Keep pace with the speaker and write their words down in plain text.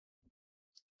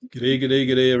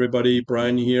G'day, everybody.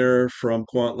 Brian here from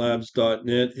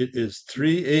quantlabs.net. It is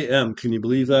 3 a.m. Can you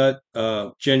believe that?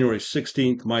 January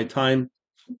 16th, my time,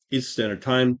 East Standard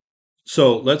Time.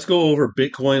 So let's go over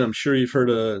Bitcoin. I'm sure you've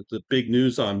heard of the big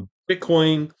news on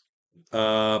Bitcoin.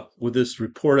 With this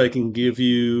report I can give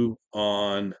you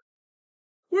on,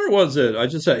 where was it? I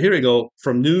just said, here we go.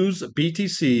 From news,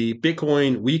 BTC,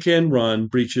 Bitcoin weekend run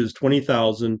breaches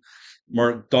 20,000,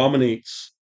 mark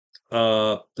dominates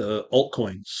the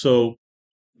altcoins. So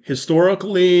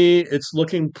historically, it's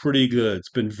looking pretty good. It's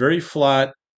been very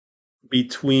flat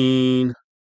between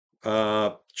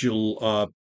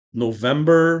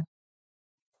November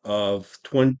of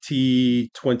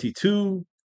 2022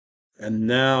 and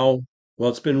now. Well,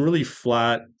 it's been really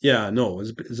flat. Yeah, no,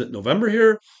 is it November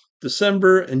here?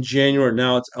 December and January.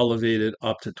 Now it's elevated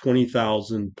up to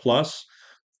 20,000 plus,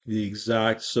 to be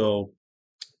exact. So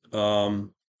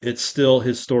um, it's still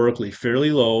historically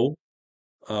fairly low.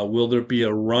 Will there be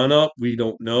a run up? We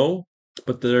don't know,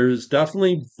 but there's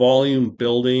definitely volume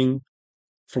building.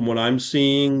 From what I'm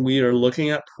seeing, we are looking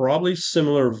at probably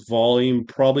similar volume,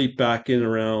 probably back in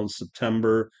around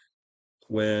September,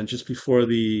 when just before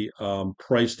the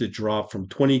price did drop from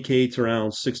 20K to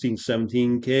around 16,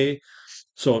 17K.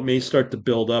 So it may start to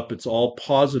build up. It's all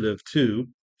positive too.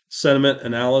 Sentiment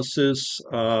analysis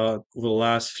over the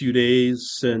last few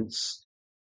days since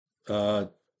uh,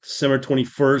 December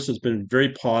 21st has been very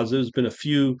positive. There's been a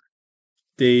few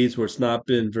days where it's not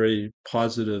been very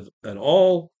positive at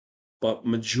all, but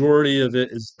majority of it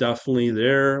is definitely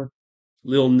there.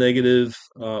 Little negative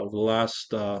over the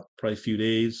last probably few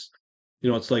days.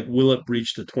 It's like, will it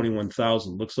breach the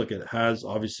 21,000? Looks like it has.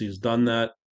 Obviously, has done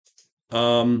that.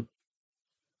 Um,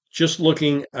 just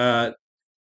looking at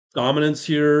dominance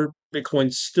here,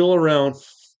 Bitcoin's still around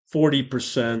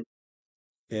 40%,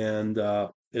 and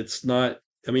it's not.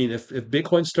 I mean, if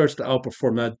Bitcoin starts to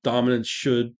outperform, that dominance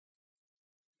should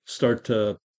start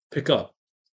to pick up.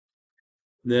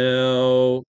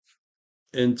 Now,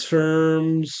 in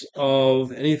terms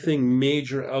of anything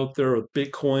major out there with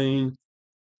Bitcoin,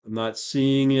 I'm not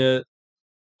seeing it.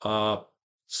 Uh,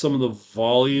 some of the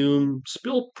volume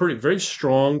still pretty very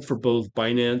strong for both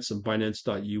Binance and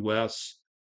Binance.us.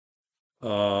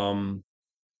 Um,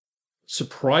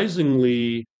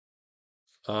 surprisingly,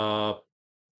 uh,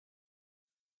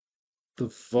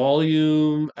 the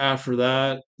volume after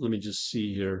that, let me just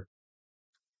see here.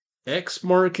 X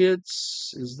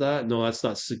markets, is that? No, that's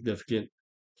not significant.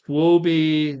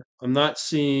 Huobi, I'm not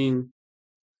seeing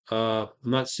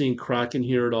Kraken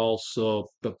here at all. So,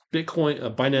 but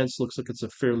Bitcoin, Binance looks like it's a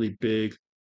fairly big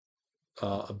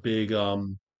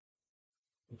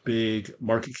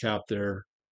market cap there,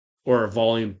 or a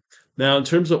volume. Now, in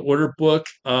terms of order book,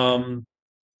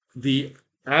 the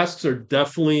asks are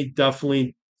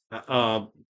definitely uh,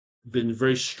 been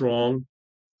very strong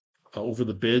over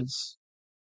the bids.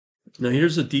 Now,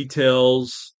 here's the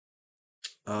details.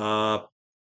 Uh,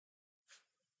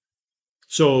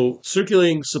 so,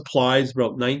 circulating supplies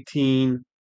about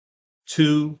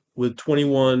 19.2 with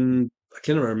 21. I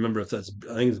can't even remember if that's.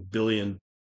 I think it's billion.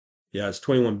 Yeah, it's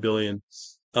 21 billion.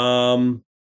 Um,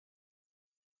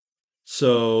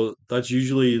 so that's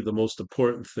usually the most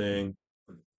important thing.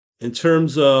 In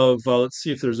terms of, let's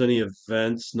see if there's any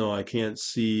events. No, I can't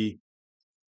see.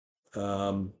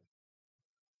 Um,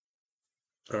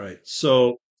 all right,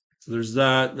 so there's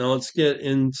that. Now let's get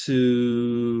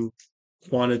into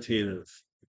quantitative.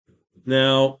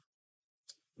 Now,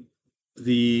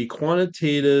 the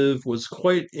quantitative was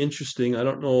quite interesting. I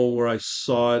don't know where I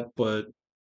saw it, but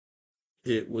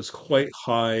it was quite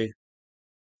high.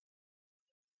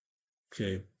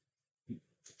 Okay,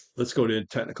 let's go to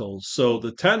technicals. So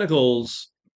the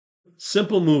technicals,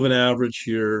 simple moving average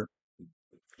here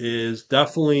is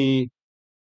definitely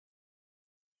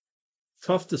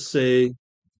tough to say.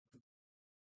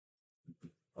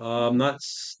 Not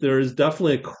there is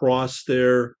definitely a cross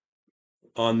there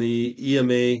on the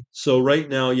EMA. So right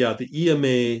now, yeah, the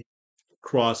EMA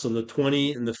cross on the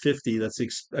 20 and the 50, that's the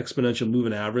exponential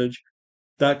moving average.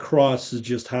 That cross has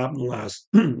just happened last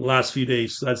last few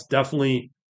days. So that's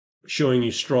definitely showing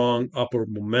you strong upward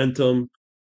momentum.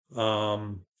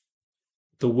 Um,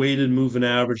 the weighted moving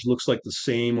average looks like the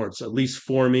same, or it's at least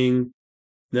forming.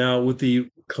 Now, with the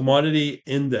commodity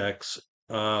index,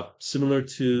 similar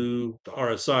to the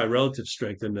RSI, relative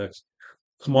strength index,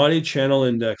 commodity channel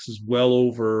index is well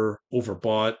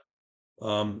overbought.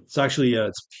 It's actually at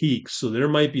its peak, so there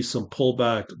might be some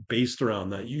pullback based around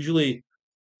that. Usually,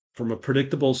 from a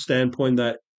predictable standpoint,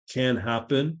 that can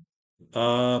happen.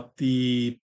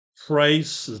 The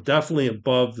price is definitely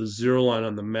above the zero line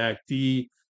on the MACD.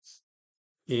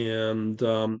 And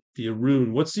the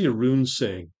Arun, what's the Arun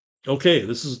saying? Okay,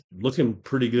 this is looking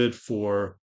pretty good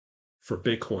for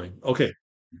Bitcoin. Okay,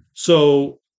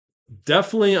 so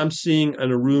definitely I'm seeing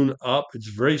an Arun up. It's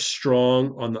very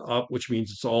strong on the up, which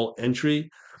means it's all entry.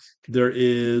 There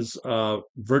is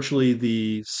virtually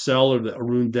the sell or the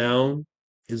Arun down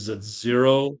is at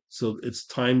zero, so it's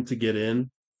time to get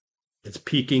in. It's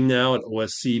peaking now at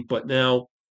OSC, but now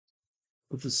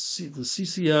with the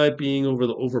CCI being over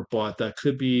the overbought, that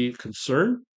could be a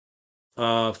concern.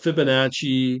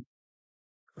 Fibonacci,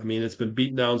 I mean, it's been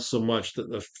beaten down so much that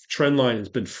the trend line has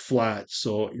been flat,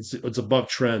 so it's above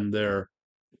trend there.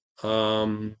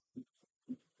 Um,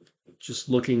 just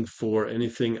looking for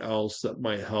anything else that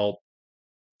might help.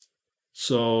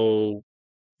 So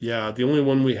yeah, the only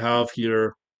one we have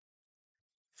here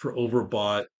for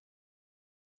overbought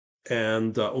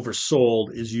and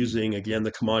oversold is using again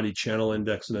the commodity channel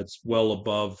index, and it's well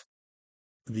above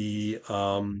the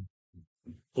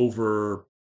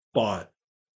overbought.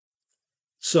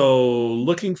 So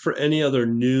looking for any other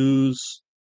news,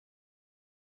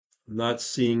 not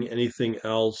seeing anything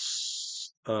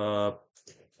else.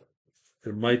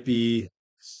 There might be,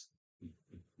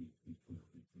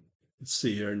 let's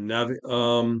see here,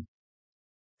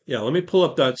 yeah, let me pull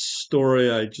up that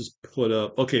story I just put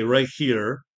up. Okay, right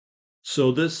here.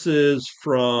 So this is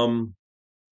from,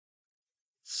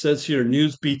 says here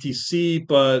news BTC,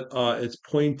 but it's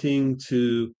pointing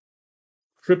to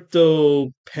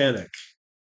crypto panic.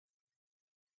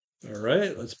 All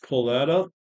right, let's pull that up.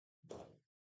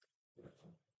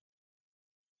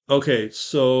 Okay,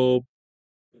 so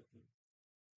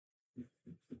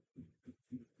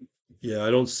yeah,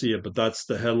 I don't see it, but that's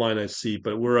the headline I see.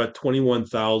 But we're at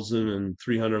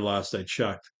 21,300 last I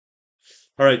checked.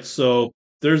 All right, so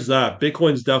there's that.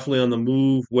 Bitcoin's definitely on the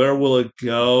move. Where will it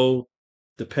go?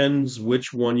 Depends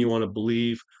which one you want to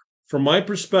believe. From my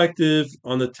perspective,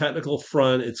 on the technical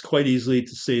front, it's quite easily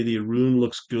to say the Arun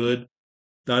looks good.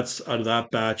 That's out of that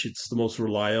batch, it's the most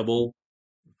reliable.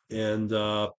 And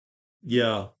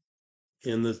yeah,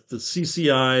 and the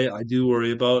CCI I do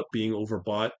worry about being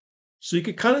overbought. So you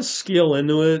could kind of scale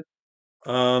into it.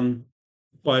 Um,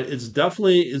 but it's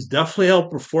definitely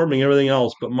outperforming everything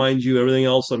else. But mind you, everything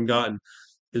else I've gotten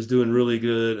is doing really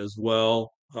good as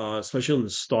well, especially in the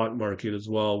stock market as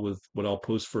well, with what I'll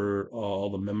post for all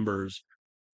the members,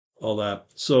 all that.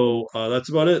 So that's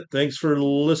about it. Thanks for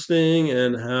listening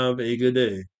and have a good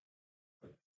day.